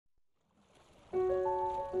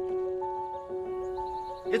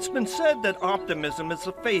It's been said that optimism is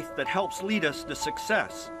the faith that helps lead us to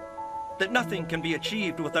success, that nothing can be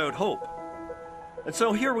achieved without hope. And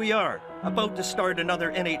so here we are, about to start another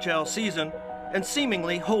NHL season, and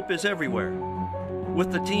seemingly hope is everywhere.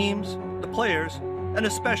 With the teams, the players, and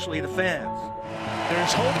especially the fans.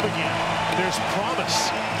 There's hope again. There's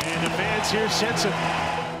promise. And the fans here sense it.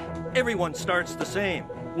 Everyone starts the same,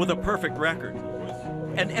 with a perfect record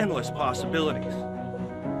and endless possibilities.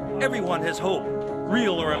 Everyone has hope,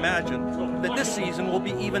 real or imagined, that this season will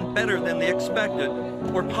be even better than they expected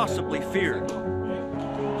or possibly feared.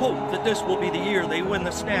 Hope that this will be the year they win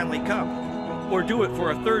the Stanley Cup, or do it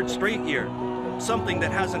for a third straight year, something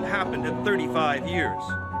that hasn't happened in 35 years.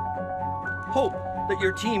 Hope that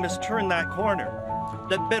your team has turned that corner,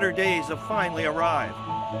 that better days have finally arrived.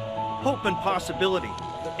 Hope and possibility,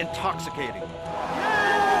 intoxicating.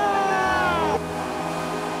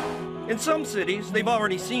 In some cities, they've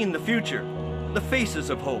already seen the future, the faces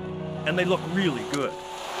of hope, and they look really good.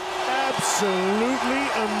 Absolutely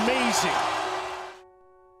amazing.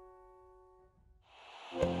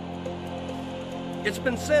 It's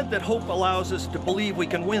been said that hope allows us to believe we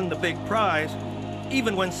can win the big prize,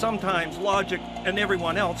 even when sometimes logic and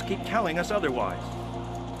everyone else keep telling us otherwise.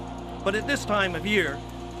 But at this time of year,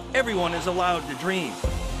 everyone is allowed to dream.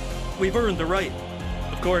 We've earned the right.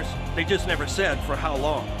 Of course, they just never said for how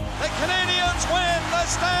long. The Canadiens win the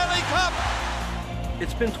Stanley Cup!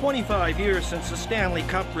 It's been 25 years since the Stanley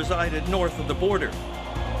Cup resided north of the border.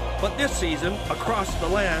 But this season, across the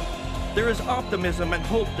land, there is optimism and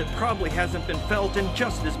hope that probably hasn't been felt in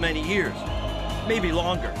just as many years, maybe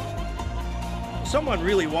longer. Someone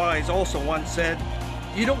really wise also once said,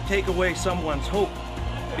 "You don't take away someone's hope,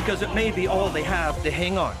 because it may be all they have to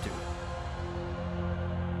hang on to."